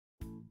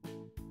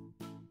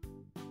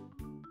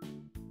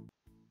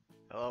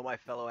Hello my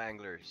fellow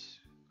anglers,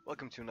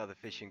 welcome to another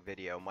fishing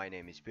video. My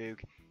name is Boog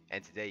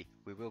and today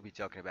we will be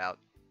talking about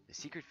the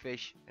secret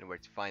fish and where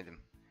to find them.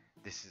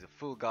 This is a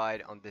full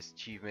guide on this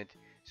achievement,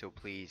 so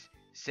please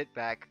sit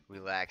back,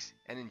 relax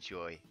and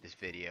enjoy this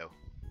video.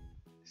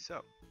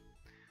 So,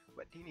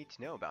 what do you need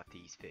to know about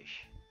these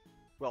fish?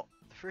 Well,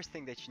 the first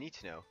thing that you need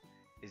to know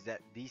is that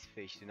these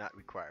fish do not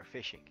require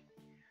fishing.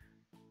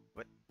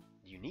 What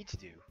you need to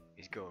do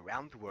is go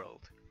around the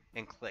world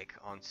and click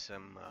on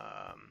some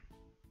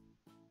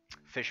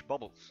fish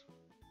bubbles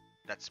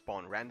that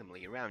spawn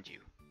randomly around you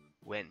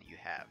when you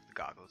have the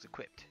goggles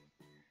equipped.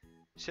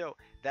 So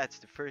that's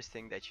the first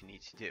thing that you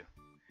need to do.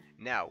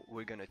 Now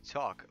we're gonna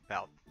talk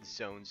about the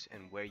zones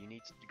and where you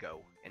need to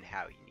go and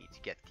how you need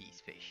to get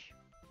these fish.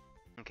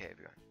 Okay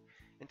everyone,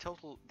 in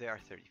total there are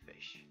 30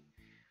 fish.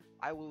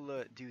 I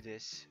will do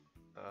this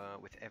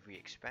with every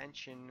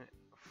expansion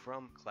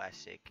from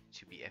Classic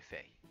to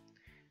BFA.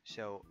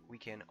 So we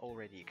can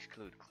already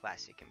exclude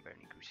Classic and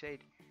Burning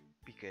Crusade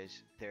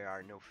because there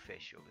are no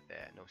fish over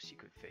there, no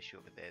secret fish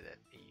over there that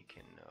you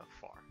can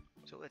farm.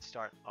 So let's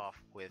start off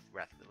with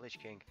Wrath of the Lich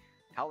King,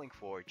 Howling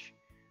Forge.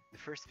 The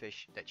first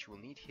fish that you will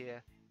need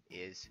here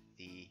is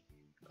the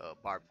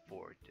barbed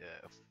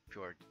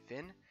fjord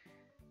fin,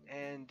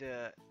 and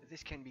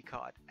this can be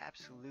caught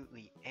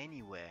absolutely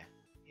anywhere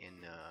in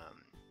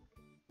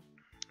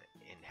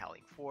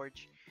Howling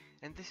Forge,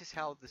 and this is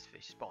how this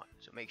fish spawn.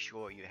 So make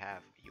sure you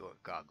have your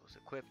goggles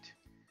equipped.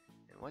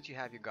 And once you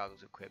have your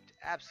goggles equipped,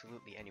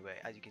 absolutely anywhere.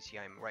 As you can see,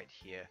 I'm right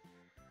here,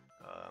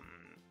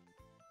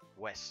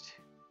 west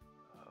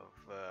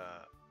of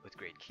with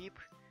Great Keep,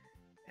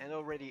 and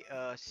already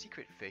a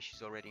secret fish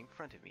is already in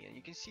front of me. And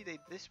you can see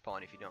they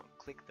spawn if you don't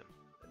click them.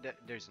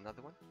 There's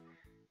another one.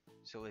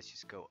 So let's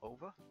just go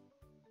over,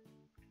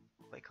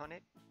 click on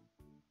it,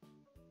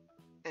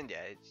 and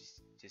yeah,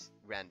 it's just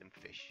random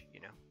fish.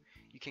 You know,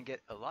 you can get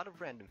a lot of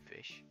random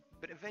fish,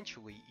 but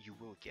eventually you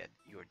will get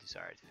your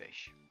desired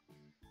fish.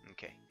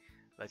 Okay.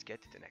 Let's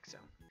get to the next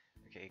zone.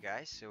 Okay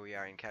guys, so we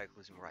are in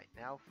Cataclysm right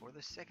now for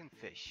the second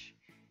fish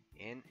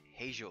in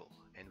Hazel,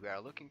 and we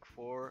are looking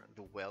for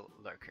the Well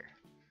Lurker.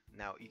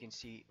 Now you can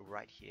see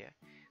right here,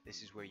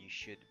 this is where you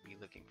should be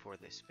looking for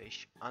this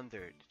fish, under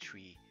the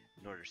tree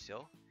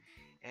Nordersill.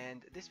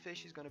 And this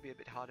fish is going to be a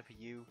bit harder for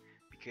you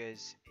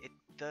because it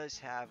does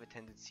have a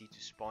tendency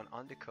to spawn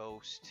on the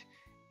coast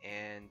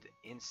and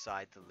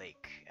inside the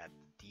lake at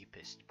the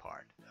deepest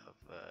part of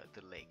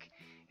the lake.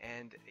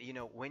 And you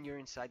know, when you're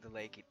inside the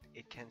lake,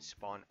 it can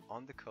spawn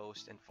on the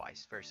coast and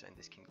vice versa, and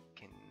this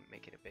can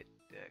make it a bit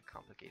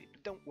complicated,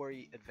 but don't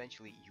worry,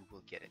 eventually you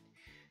will get it.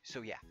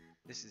 So yeah,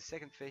 this is the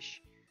second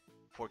fish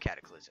for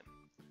Cataclysm.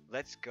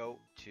 Let's go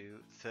to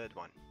third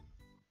one.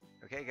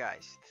 Okay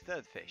guys,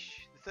 the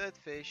third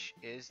fish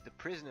is the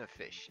prisoner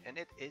fish, and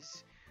it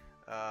is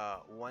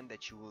one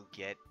that you will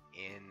get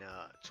in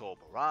Tol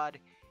Barad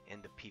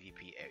in the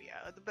PvP area.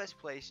 The best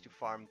place to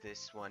farm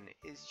this one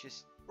is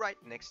just right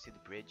next to the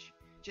bridge.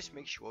 Just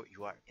make sure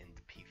you are in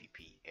the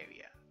PvP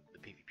area, the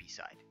PvP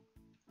side.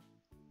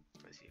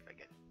 Let's see if I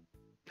get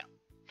it.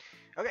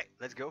 No. Okay,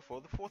 let's go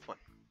for the fourth one.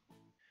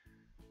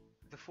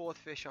 The fourth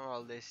fish on our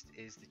list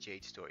is the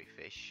Jade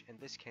Storyfish, and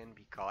this can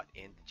be caught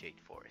in the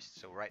Jade Forest.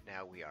 So right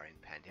now we are in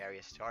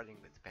Pandaria, starting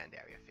with the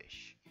Pandaria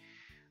fish.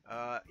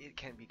 It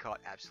can be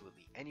caught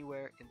absolutely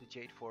anywhere in the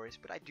Jade Forest,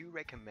 but I do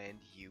recommend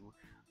you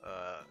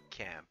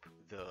camp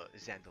the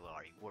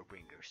Zandalari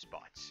Warbringer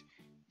spots,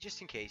 just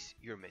in case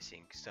you're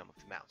missing some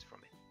of the mounts from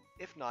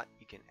it. If not,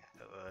 you can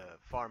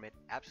farm it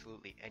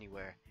absolutely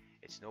anywhere.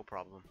 It's no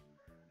problem.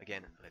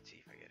 Again, let's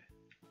see if I get it.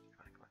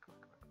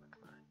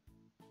 Come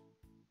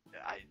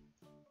on.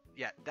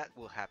 Yeah, that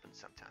will happen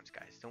sometimes,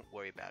 guys. Don't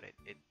worry about it.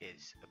 It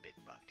is a bit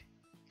bugged.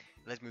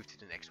 Let's move to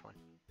the next one.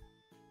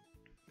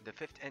 The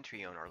fifth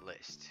entry on our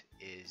list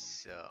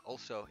is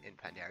also in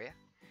Pandaria,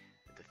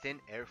 the Thin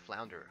Air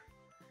Flounder.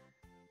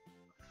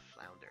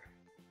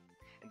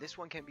 And this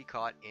one can be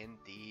caught in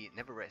the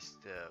Neverrest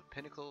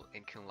Pinnacle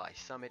in Kunlai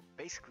Summit,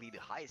 basically the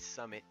highest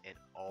summit in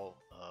all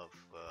of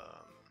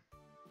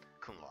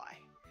Kunlai.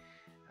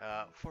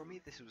 For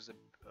me, this was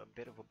a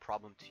bit of a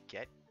problem to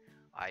get.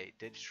 I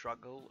did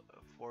struggle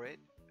for it,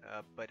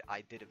 but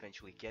I did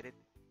eventually get it.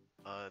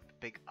 The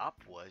big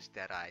up was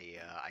that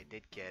I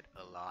did get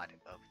a lot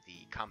of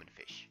the common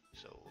fish.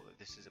 So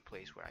this is a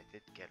place where I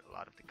did get a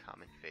lot of the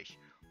common fish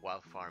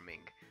while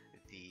farming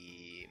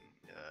the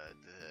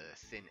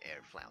Thin Air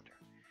Flounder.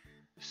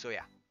 So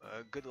yeah,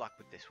 good luck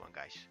with this one,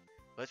 guys.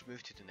 Let's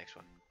move to the next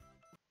one.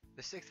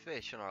 The sixth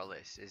fish on our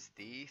list is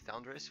the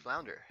Thunderous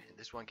Flounder, and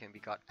this one can be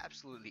caught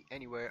absolutely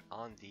anywhere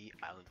on the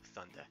Island of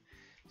Thunder.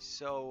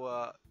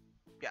 So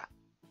yeah,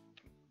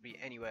 be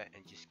anywhere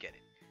and just get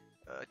it.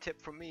 A tip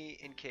from me,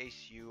 in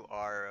case you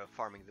are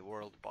farming the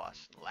world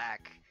boss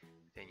Lack,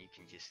 then you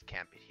can just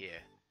camp it here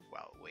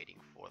while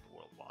waiting for the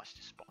world boss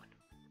to spawn.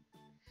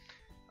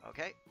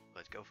 Okay,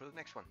 let's go for the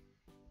next one.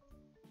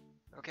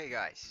 Okay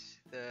guys,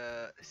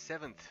 the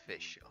seventh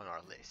fish on our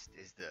list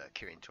is the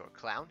Kirintor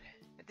Clown,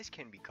 and this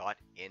can be caught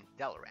in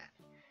Dalaran.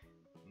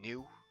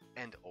 New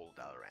and Old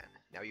Dalaran.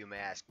 Now Now you may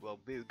ask, well,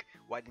 Boog,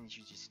 why didn't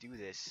you just do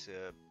this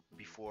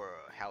before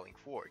Howling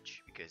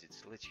Forge? Because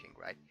it's Lich King,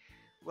 right?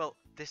 Well,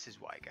 this is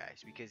why,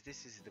 guys, because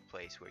this is the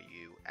place where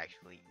you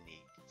actually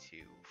need to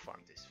farm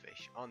this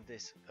fish. On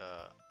this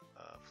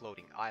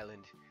floating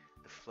island,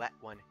 the flat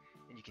one,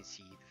 and you can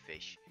see the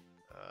fish,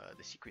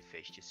 the secret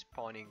fish just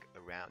spawning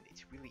around.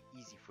 It's really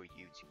easy for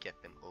you to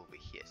get them over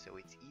here, so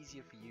it's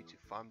easier for you to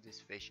farm this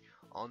fish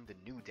on the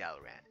new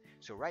Dalaran.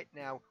 So right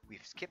now,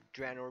 we've skipped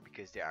Draenor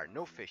because there are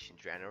no fish in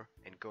Draenor,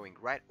 and going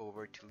right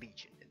over to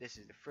Legion. And this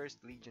is the first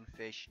Legion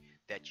fish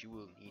that you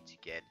will need to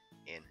get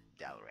in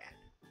Dalaran.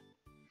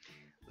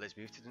 Let's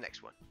move to the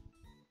next one.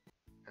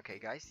 Okay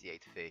guys, the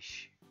 8th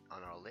fish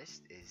on our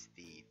list is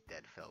the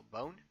Deadfell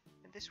Bone,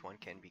 and this one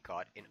can be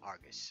caught in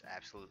Argus,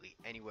 absolutely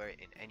anywhere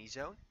in any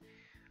zone.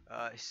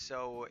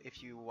 So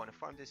if you want to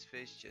farm this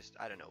fish, just,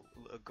 I don't know,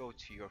 go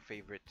to your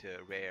favorite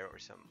rare or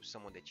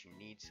someone that you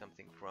need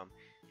something from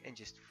and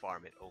just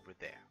farm it over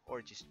there,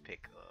 or just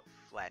pick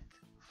a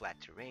flat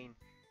terrain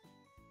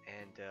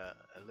and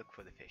look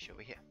for the fish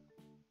over here.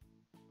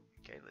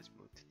 Okay, let's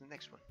move to the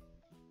next one.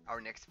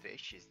 Our next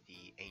fish is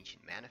the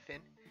Ancient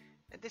Manafin,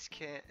 and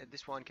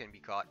this one can be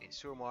caught in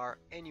Surmar,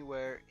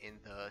 anywhere in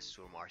the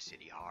Surmar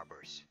city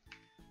harbors.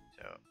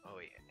 So, oh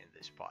yeah, in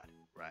this spot,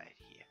 right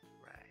here,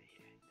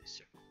 in this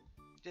circle.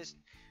 Just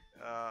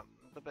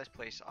the best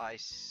place I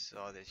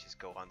saw this, just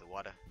go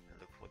underwater and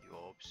look for the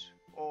orbs,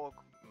 or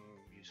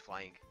use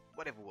flying,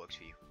 whatever works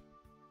for you.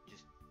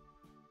 Just,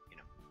 you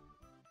know,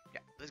 yeah.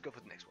 Let's go for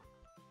the next one.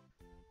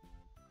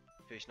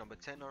 Fish number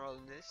 10 on our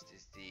list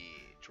is the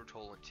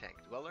Turtle and Tank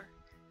Dweller,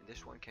 and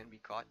this one can be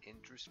caught in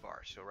Drusvar.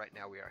 So right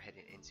now we are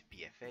heading into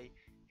BFA,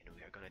 and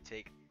we are gonna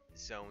take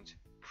zones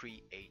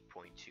pre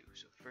 8.2.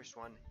 So the first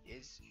one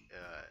is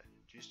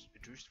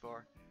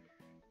Drusvar,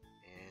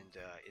 and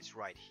it's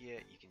right here.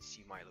 You can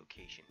see my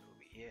location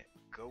over here.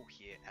 Go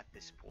here at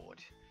this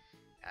port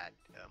at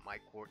my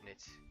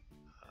coordinates.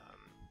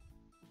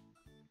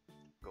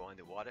 Go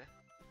underwater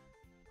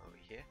over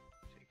here,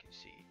 so you can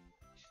see.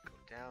 Just go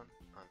down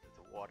under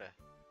the water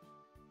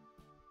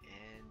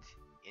and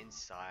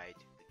inside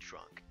the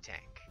trunk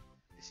tank.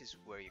 This is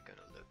where you're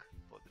gonna look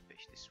for the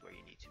fish. This is where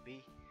you need to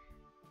be,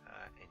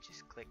 and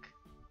just click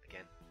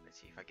again. Let's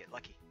see if I get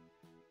lucky.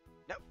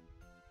 Nope.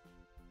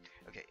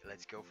 Okay,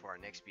 let's go for our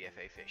next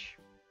BFA fish.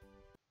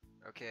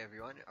 Okay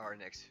everyone, our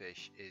next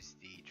fish is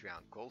the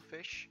Drowned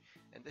Goldfish,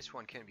 and this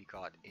one can be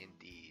caught in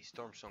the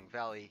Stormsong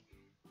Valley,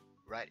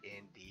 right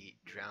in the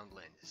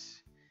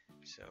Drownedlands.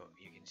 So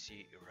you can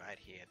see right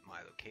here at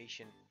my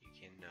location, you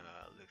can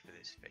look for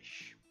this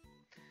fish.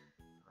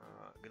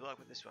 Good luck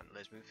with this one.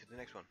 Let's move to the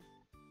next one.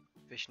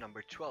 Fish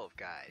number 12,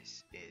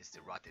 guys, is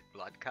the Rotted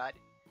Blood Cod.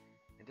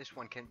 And this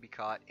one can be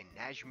caught in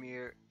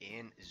Najmir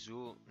in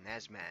Zul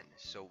Nazman.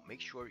 So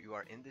make sure you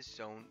are in this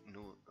zone,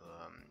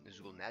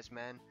 Zul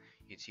Nazman.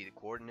 You can see the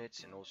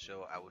coordinates, and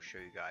also I will show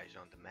you guys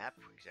on the map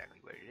exactly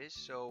where it is.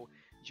 So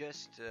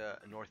just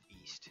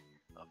northeast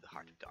of the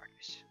Heart of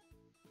Darkness.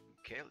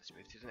 Okay, let's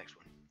move to the next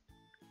one.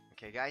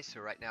 Okay guys, so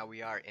right now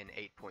we are in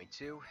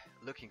 8.2,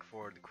 looking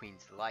for the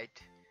Queen's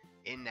Delight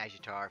in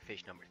Nazjatar,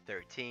 fish number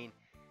 13,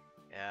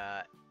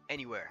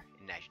 anywhere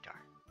in Nazjatar.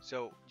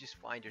 So just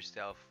find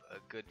yourself a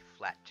good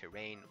flat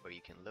terrain where you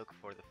can look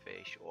for the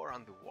fish, or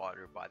on the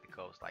water by the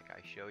coast like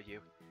I showed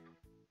you,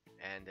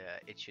 and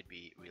it should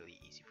be really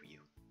easy for you.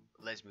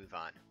 Let's move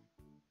on.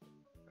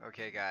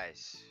 Okay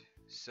guys,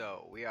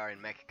 so we are in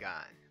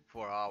Mechagon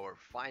for our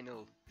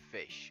final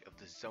fish of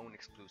the zone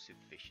exclusive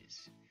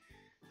fishes.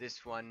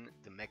 This one,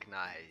 the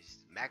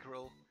mechanized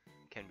mackerel,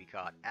 can be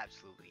caught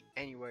absolutely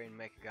anywhere in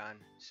Mechagon,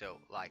 so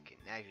like in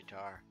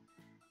Nazjatar.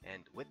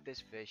 And with this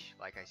fish,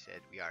 like I said,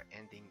 we are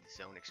ending the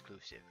zone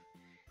exclusive.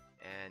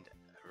 And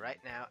right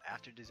now,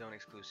 after the zone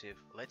exclusive,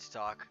 let's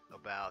talk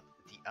about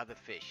the other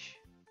fish,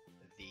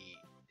 the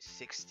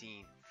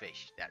 16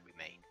 fish that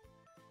remain.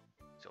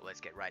 So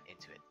let's get right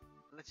into it.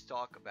 Let's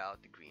talk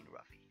about the green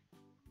ruffy.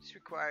 This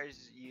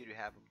requires you to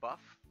have a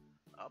buff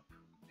up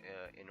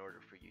in order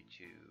for you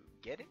to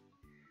get it.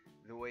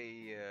 The way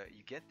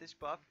you get this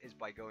buff is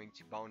by going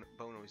to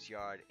Bono's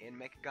Yard in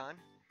Mechagon,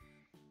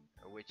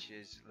 which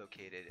is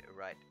located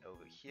right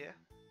over here,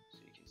 so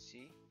you can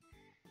see.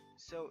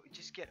 So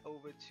just get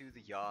over to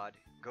the yard,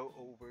 go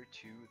over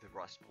to the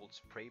Rustbolt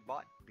spray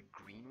bot, the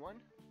green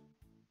one,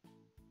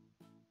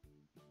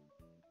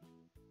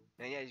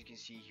 and as you can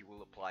see, he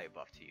will apply a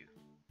buff to you.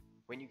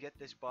 When you get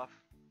this buff,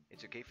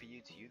 it's okay for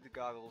you to use the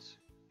goggles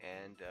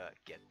and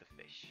get the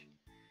fish.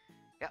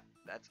 Yeah,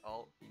 that's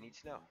all you need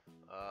to know.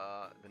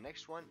 The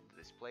next one,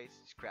 the displaced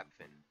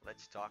Scrapfin.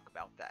 Let's talk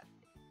about that.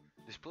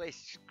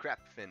 Displaced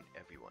Scrapfin,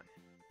 everyone.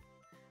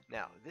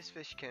 Now, this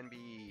fish can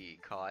be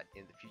caught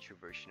in the future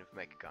version of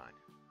Mechagon.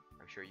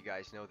 I'm sure you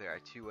guys know there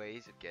are two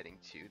ways of getting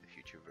to the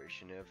future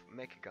version of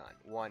Mechagon.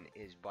 One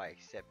is by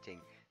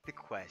accepting the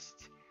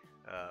quest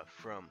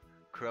from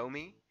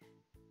Chromie,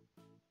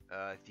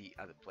 the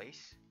other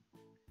place,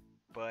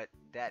 but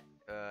that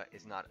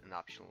is not an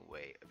optional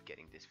way of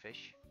getting this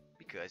fish,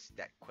 because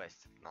that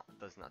quest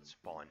does not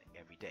spawn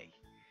every day.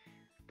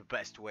 The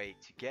best way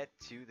to get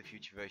to the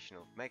future version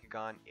of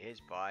Mechagon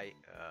is by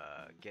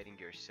getting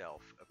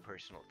yourself a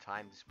personal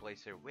time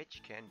displacer,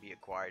 which can be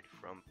acquired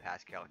from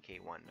Pascal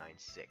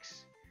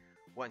K196.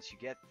 Once you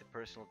get the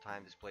personal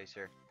time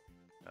displacer,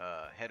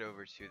 head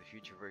over to the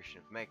future version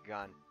of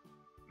Mechagon,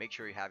 make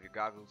sure you have your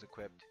goggles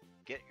equipped,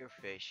 get your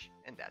fish,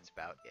 and that's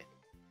about it.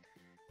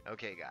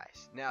 Okay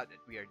guys, now that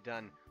we are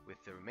done with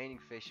the remaining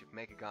fish of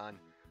Mechagon,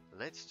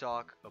 let's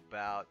talk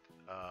about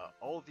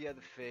all the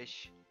other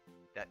fish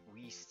that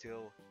we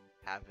still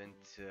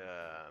haven't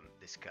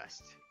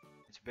discussed.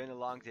 It's been a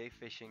long day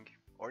fishing,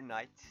 or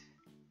night.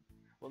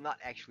 Well, not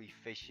actually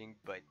fishing,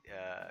 but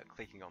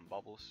clicking on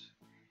bubbles.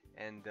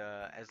 And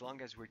as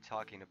long as we're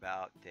talking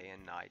about day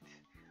and night,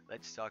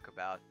 let's talk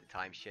about the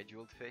time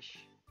scheduled fish.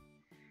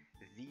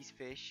 These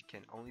fish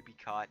can only be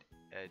caught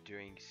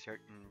during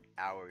certain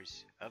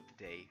hours of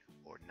the day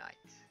or night.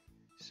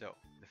 So,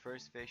 the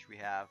first fish we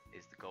have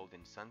is the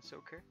golden sun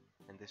soaker,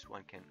 and this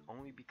one can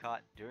only be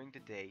caught during the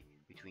day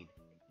between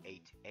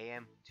 8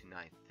 a.m. to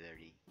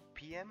 9:30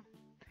 p.m.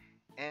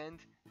 And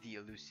the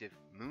elusive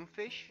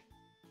moonfish,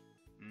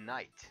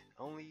 night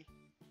only,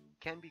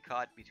 can be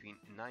caught between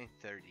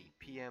 9:30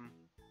 p.m.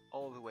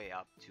 all the way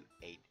up to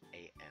 8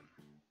 a.m.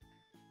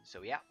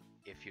 So yeah,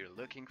 if you're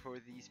looking for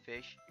these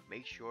fish,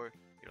 make sure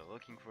you're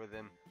looking for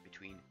them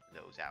between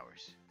those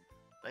hours.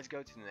 Let's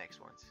go to the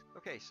next ones.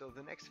 Okay, so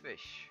the next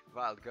fish,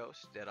 Wild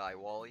Ghost, Deadeye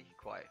Wally,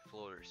 Quiet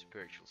Floater,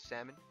 Spiritual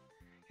Salmon,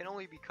 can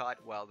only be caught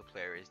while the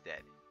player is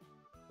dead.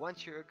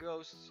 Once you're a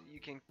ghost, you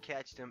can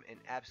catch them in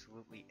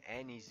absolutely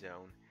any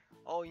zone.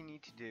 All you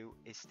need to do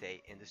is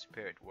stay in the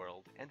spirit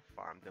world and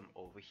farm them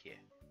over here.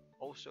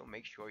 Also,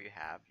 make sure you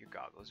have your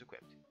goggles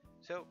equipped.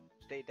 So,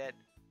 stay dead,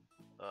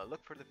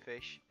 look for the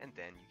fish, and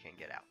then you can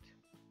get out.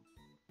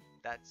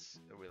 That's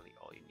really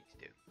all you need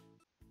to do.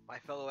 My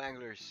fellow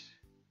anglers,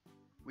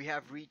 we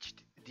have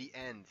reached the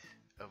end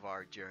of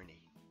our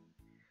journey.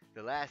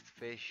 The last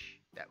fish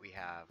that we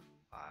have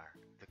are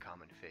the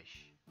common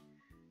fish.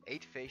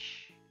 8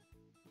 fish.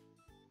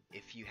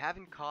 If you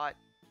haven't caught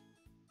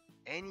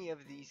any of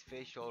these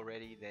fish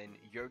already, then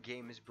your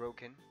game is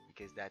broken,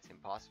 because that's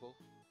impossible.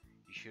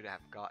 You should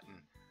have gotten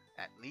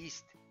at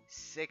least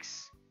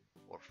 6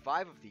 or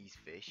 5 of these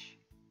fish.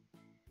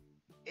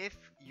 If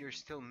you're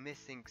still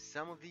missing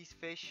some of these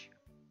fish,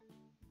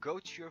 go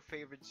to your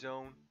favorite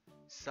zone,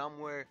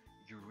 somewhere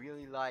you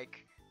really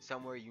like,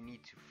 somewhere you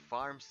need to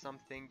farm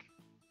something.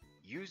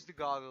 Use the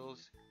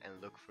goggles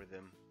and look for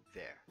them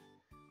there.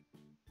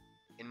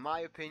 In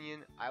my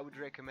opinion, I would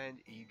recommend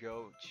you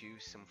go to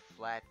some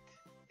flat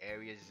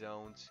area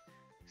zones,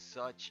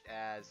 such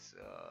as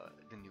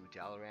the New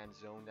Dalaran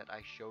zone that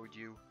I showed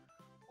you,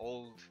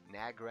 Old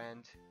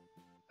Nagrand,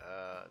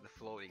 the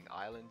floating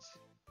islands,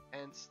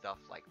 and stuff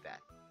like that.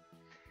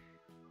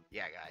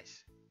 Yeah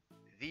guys,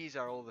 these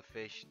are all the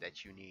fish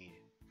that you need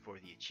for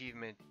the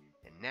achievement,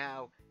 and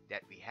now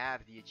that we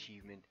have the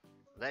achievement,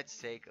 let's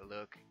take a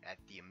look at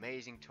the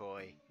amazing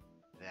toy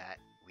that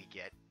we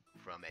get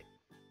from it.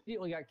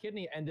 We got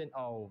kidney and then,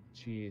 oh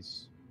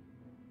jeez.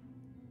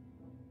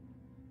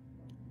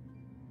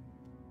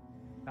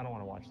 I don't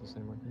want to watch this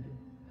anymore.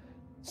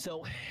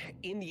 So,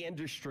 in the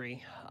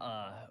industry,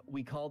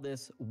 we call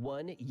this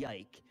one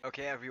yike.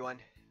 Okay everyone,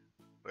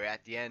 we're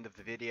at the end of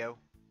the video.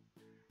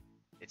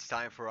 It's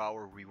time for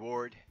our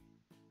reward,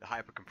 the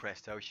hyper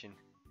compressed ocean.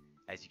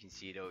 As you can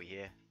see it over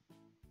here,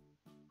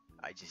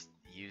 I just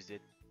used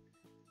it,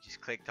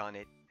 just clicked on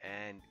it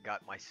and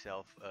got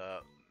myself a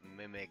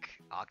mimic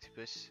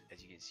octopus,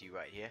 as you can see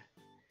right here,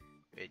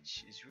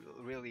 which is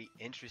really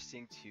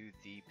interesting to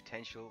the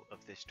potential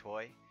of this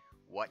toy,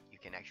 what you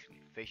can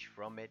actually fish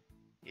from it,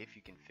 if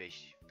you can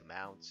fish the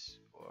mounts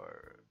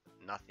or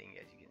nothing,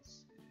 as you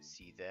can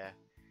see there.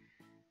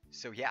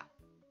 So yeah,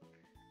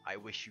 I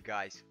wish you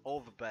guys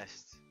all the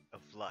best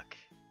of luck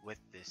with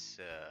this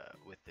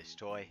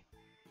toy,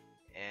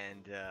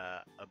 and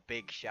a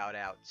big shout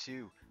out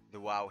to the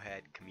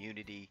Wowhead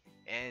community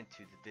and to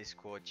the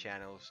Discord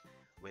channels.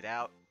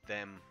 Without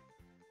them,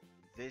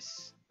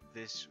 this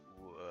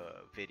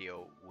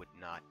video would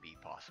not be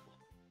possible.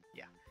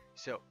 Yeah,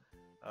 so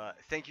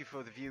thank you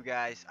for the view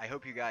guys. I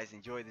hope you guys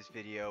enjoyed this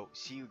video.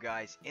 See you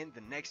guys in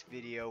the next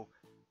video.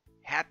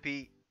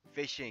 Happy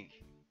fishing.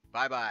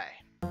 Bye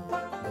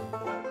bye.